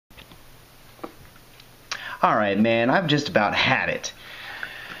Alright, man, I've just about had it.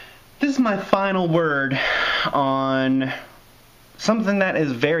 This is my final word on something that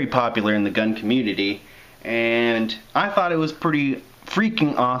is very popular in the gun community, and I thought it was pretty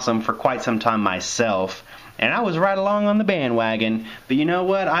freaking awesome for quite some time myself, and I was right along on the bandwagon, but you know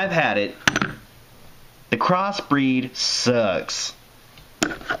what? I've had it. The Crossbreed sucks.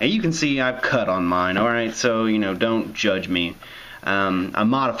 And you can see I've cut on mine, alright? So, you know, don't judge me. I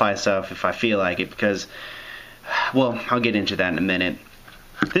modify stuff if I feel like it because, well, I'll get into that in a minute.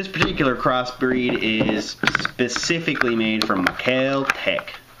 This particular Crossbreed is specifically made from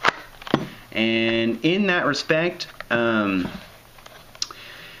Tech. And in that respect,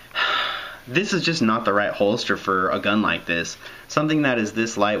 this is just not the right holster for a gun like this. Something that is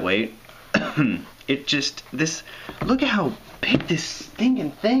this lightweight. Look at how big this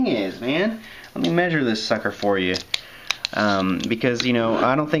stinking thing is, man. Let me measure this sucker for you. Because, you know,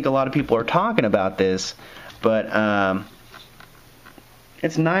 I don't think a lot of people are talking about this, but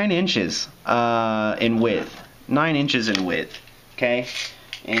it's 9 inches in width. 9 inches in width, okay?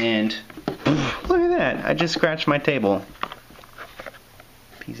 And look at that. I just scratched my table.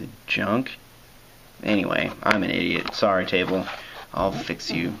 Piece of junk. Anyway, I'm an idiot. Sorry, table. I'll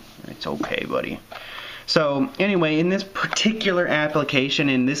fix you. It's okay, buddy. So, anyway, in this particular application,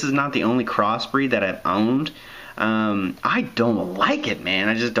 and this is not the only Crossbreed that I've owned, I don't like it, man.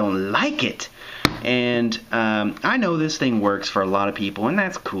 I just don't like it. And I know this thing works for a lot of people, and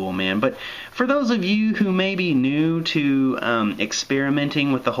that's cool, man. But for those of you who may be new to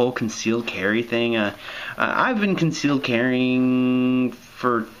experimenting with the whole concealed carry thing, I've been concealed carrying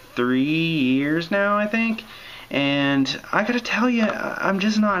for 3 years now, I think. And I gotta tell you, I'm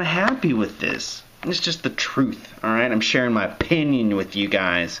just not happy with this. It's just the truth, alright? I'm sharing my opinion with you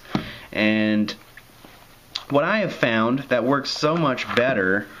guys. And what I have found that works so much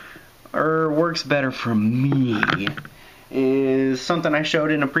better, or works better for me, is something I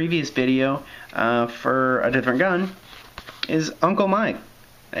showed in a previous video for a different gun, is Uncle Mike.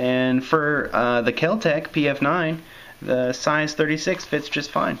 And for the Keltec PF9, the size 36 fits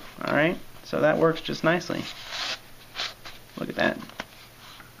just fine, alright? So that works just nicely. Look at that.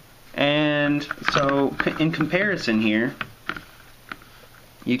 And so in comparison here,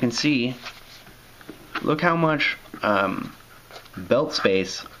 you can see, look how much belt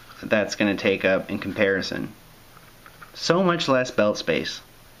space that's going to take up in comparison. So much less belt space.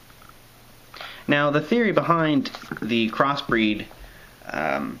 Now the theory behind the Crossbreed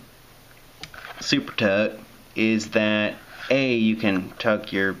Super Tuck is that A, you can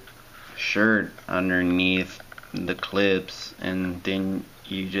tuck your shirt underneath the clips and then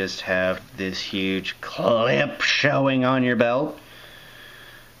you just have this huge clip showing on your belt.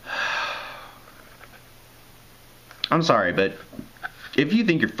 I'm sorry, but if you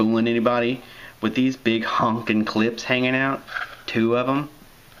think you're fooling anybody with these big honking clips hanging out, 2 of them,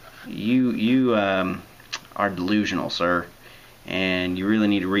 you are delusional, sir. And you really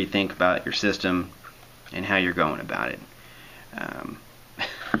need to rethink about your system and how you're going about it.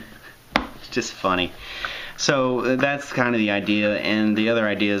 It's just funny. So that's kind of the idea, and the other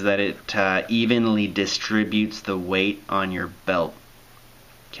idea is that it evenly distributes the weight on your belt.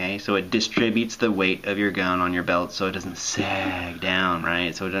 Okay, so it distributes the weight of your gun on your belt so it doesn't sag down,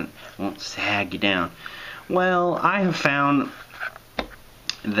 right? So it won't sag you down. Well, I have found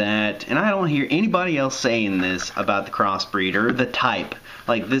that, and I don't hear anybody else saying this about the Crossbreed or the type,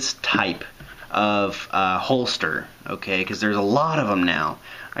 like this type of holster, okay, because there's a lot of them now.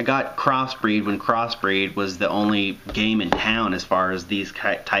 I got Crossbreed when Crossbreed was the only game in town as far as these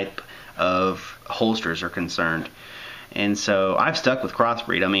type of holsters are concerned. And so I've stuck with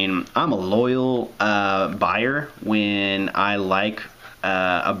Crossbreed. I mean, I'm a loyal buyer when I like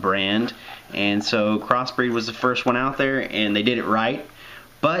a brand. And so Crossbreed was the first one out there, and they did it right.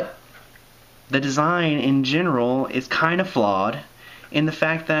 But the design in general is kind of flawed in the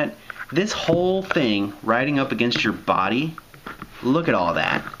fact that this whole thing riding up against your body, look at all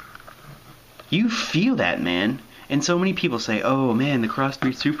that. You feel that, man. And so many people say, oh man, the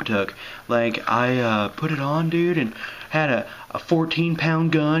Crossbreed Super Tuck, like I put it on, dude, and had a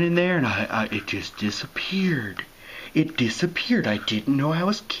 14-pound gun in there, and it just disappeared. It disappeared. I didn't know I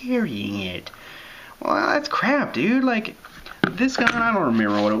was carrying it. Well, that's crap, dude. Like, this gun, I don't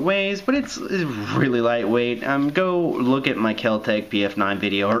remember what it weighs, but it's really lightweight. Go look at my Keltec PF9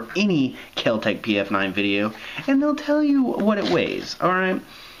 video, or any Keltec PF9 video, and they'll tell you what it weighs, alright?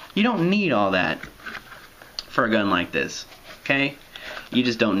 You don't need all that for a gun like this, okay? You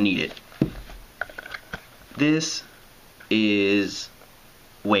just don't need it. This is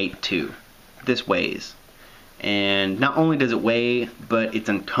weight too. This weighs. And not only does it weigh, but it's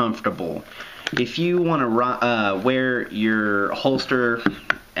uncomfortable. if you want to wear your holster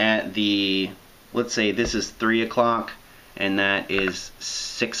at the, let's say this is 3 o'clock and that is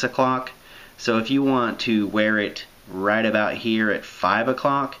 6 o'clock. So if you want to wear it right about here at 5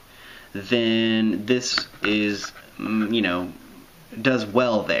 o'clock, then this is, you know, does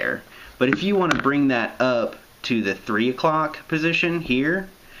well there. But if you want to bring that up to the 3 o'clock position here,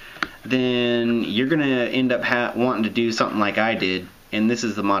 then you're going to end up wanting to do something like I did, and this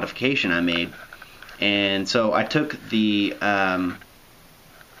is the modification I made. And so I took the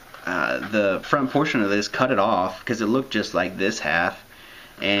front portion of this, cut it off because it looked just like this half,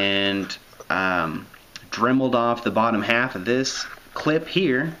 and dremeled off the bottom half of this clip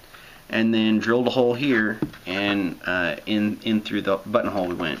here, and then drilled a hole here, and in through the buttonhole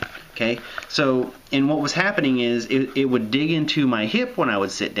we went. Okay, so and what was happening is it would dig into my hip when I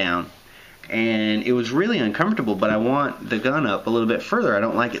would sit down, and it was really uncomfortable. But I want the gun up a little bit further. I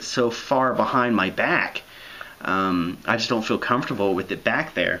don't like it so far behind my back. I just don't feel comfortable with it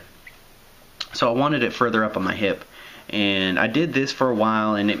back there. So I wanted it further up on my hip, and I did this for a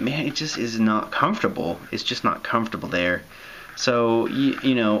while, and it just is not comfortable. It's just not comfortable there. So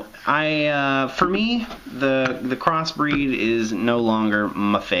you know, for me, the Crossbreed is no longer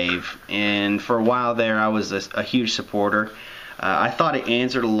my fave, and for a while there I was a huge supporter. I thought it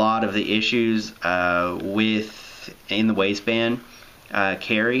answered a lot of the issues in the waistband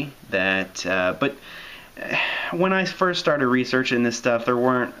carry but when I first started researching this stuff, there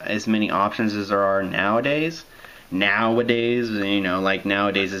weren't as many options as there are nowadays. You know, like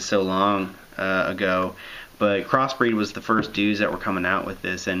nowadays is so long ago. But Crossbreed was the first dudes that were coming out with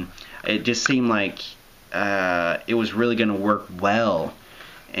this, and it just seemed like it was really going to work well.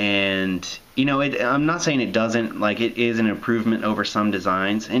 And you know, I'm not saying it doesn't. Like, it is an improvement over some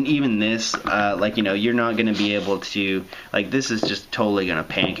designs, and even this, like, you know, you're not going to be able to, like, this is just totally going to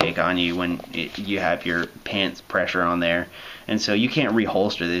pancake on you when you have your pants pressure on there, and so you can't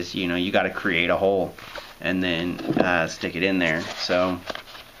reholster this. You know, you got to create a hole and then stick it in there. So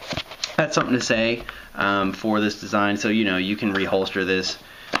that's something to say for this design. So, you know, you can reholster this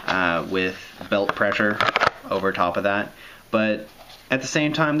with belt pressure over top of that. But at the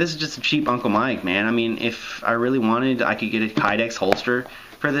same time, this is just a cheap Uncle Mike, man. I mean, if I really wanted, I could get a Kydex holster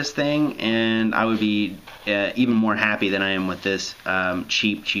for this thing, and I would be even more happy than I am with this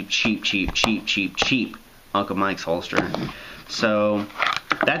cheap Uncle Mike's holster. So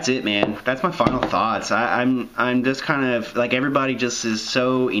that's it, man. That's my final thoughts. I'm just kind of like, everybody just is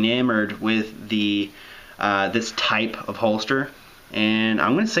so enamored with the this type of holster, and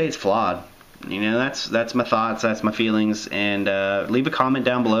I'm gonna say it's flawed. You know, that's my thoughts, that's my feelings, and leave a comment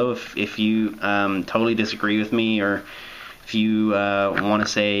down below if you totally disagree with me, or if you want to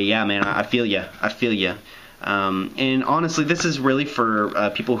say, yeah, man, I feel ya. And honestly, this is really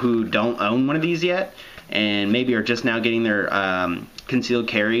for people who don't own one of these yet, and maybe are just now getting their concealed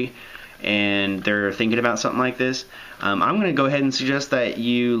carry, and they're thinking about something like this. I'm going to go ahead and suggest that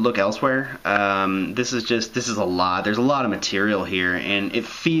you look elsewhere. This is a lot. There's a lot of material here, and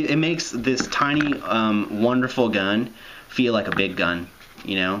it makes this tiny, wonderful gun feel like a big gun,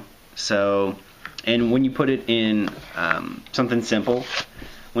 you know. So, and when you put it in something simple,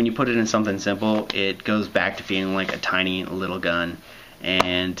 it goes back to feeling like a tiny little gun.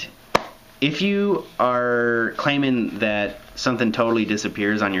 And if you are claiming that something totally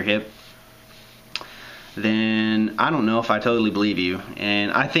disappears on your hip, then I don't know if I totally believe you.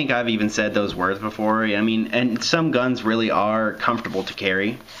 And I think I've even said those words before. I mean, and some guns really are comfortable to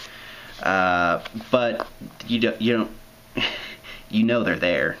carry, but you don't you know they're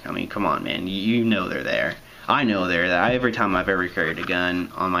there. I mean, come on, man, you know they're there. I know they're there. Every time I've ever carried a gun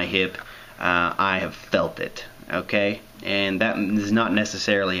on my hip, I have felt it. Okay, and that is not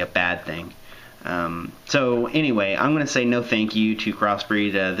necessarily a bad thing. So anyway, I'm going to say no thank you to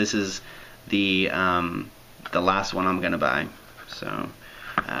Crossbreed. This is the last one I'm gonna buy. So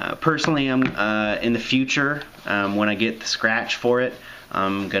personally, I'm in the future, when I get the scratch for it,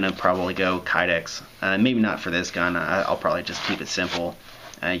 I'm gonna probably go Kydex. Maybe not for this gun. I'll probably just keep it simple.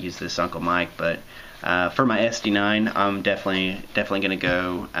 Use this Uncle Mike. But for my SD9, I'm definitely gonna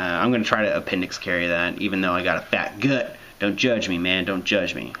go. I'm gonna try to appendix carry that, even though I got a fat gut. Don't judge me, man. Don't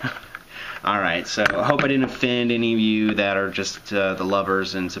judge me. Alright, so I hope I didn't offend any of you that are just the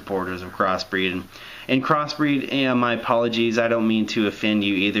lovers and supporters of Crossbreed. And Crossbreed, yeah, my apologies, I don't mean to offend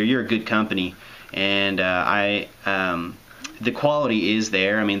you either. You're a good company, and the quality is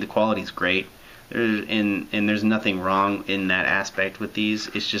there. I mean, the quality is great, and there's nothing wrong in that aspect with these.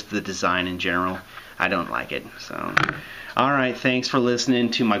 It's just the design in general. I don't like it. So, alright, thanks for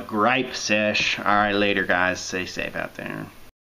listening to my gripe sesh. Alright, later guys. Stay safe out there.